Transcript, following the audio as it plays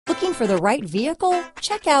Looking for the right vehicle?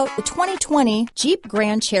 Check out the 2020 Jeep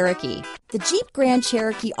Grand Cherokee. The Jeep Grand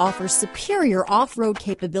Cherokee offers superior off-road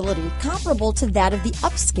capability comparable to that of the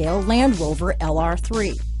upscale Land Rover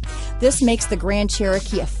LR3. This makes the Grand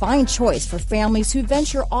Cherokee a fine choice for families who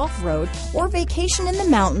venture off-road or vacation in the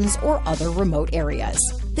mountains or other remote areas.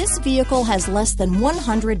 This vehicle has less than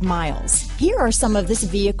 100 miles. Here are some of this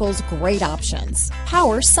vehicle's great options: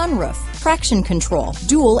 power sunroof, traction control,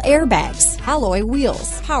 dual airbags, alloy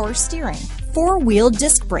wheels, power steering, four-wheel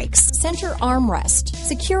disc brakes, center armrest,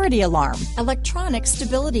 security alarm, electronic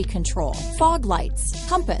stability control, fog lights,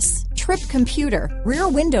 compass, trip computer, rear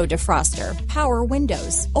window defroster, power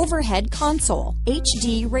windows, overhead console,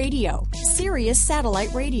 HD radio, Sirius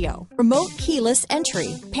satellite radio, remote keyless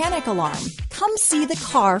entry, panic alarm. Come see the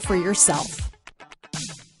car for yourself.